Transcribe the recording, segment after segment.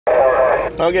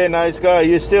Okay, nice guy.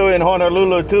 You're still in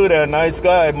Honolulu too there. Nice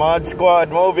guy. ModSquad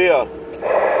Mobile. Mother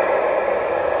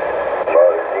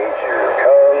Nature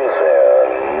comes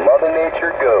and Mother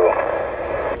Nature go.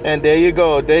 And there you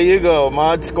go. There you go.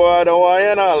 ModSquad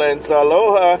Hawaiian Islands.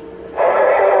 Aloha. For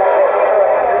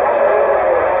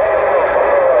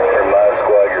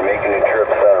ModSquad, you're making a trip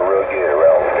sound real good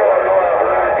around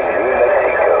New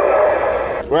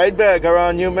Mexico. Right back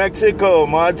around New Mexico.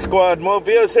 ModSquad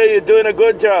Mobile say you're doing a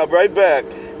good job. Right back.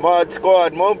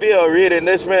 ModSquad Mobile reading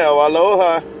this mail.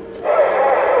 Aloha.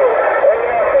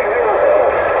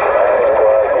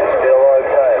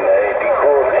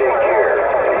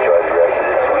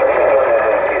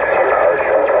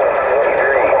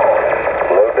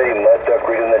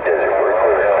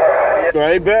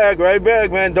 Right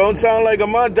back, man. Don't sound like a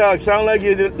mud dog. Sound like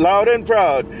you're loud and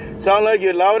proud. Sound like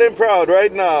you're loud and proud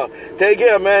right now. Take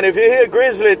care, man. If you hear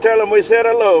Grizzly, tell him we said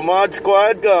hello.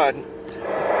 ModSquad gone.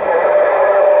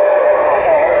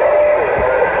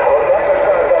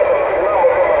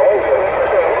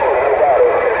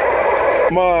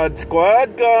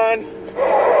 ModSquad gone.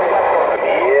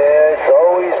 Yeah, it's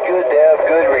always good to have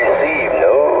good receive.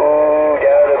 No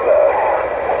doubt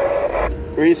about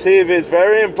it. Receive is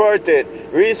very important.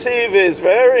 Receive is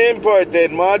very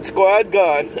important. ModSquad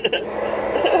gone. Yeah,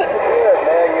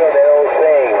 man, you know that old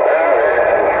saying.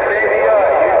 You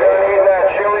don't need that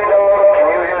chili dog. Can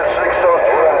you hear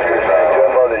 602?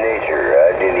 Enjoy Mother Nature.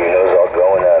 I didn't even know it was all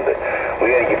going on, but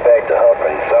we got to get back to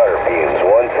humping solder fumes.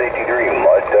 163,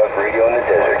 Mud Duck Radio in the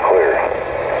desert, clear.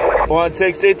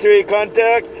 163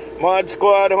 contact.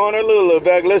 ModSquad Honolulu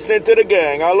back listening to the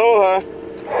gang. Aloha.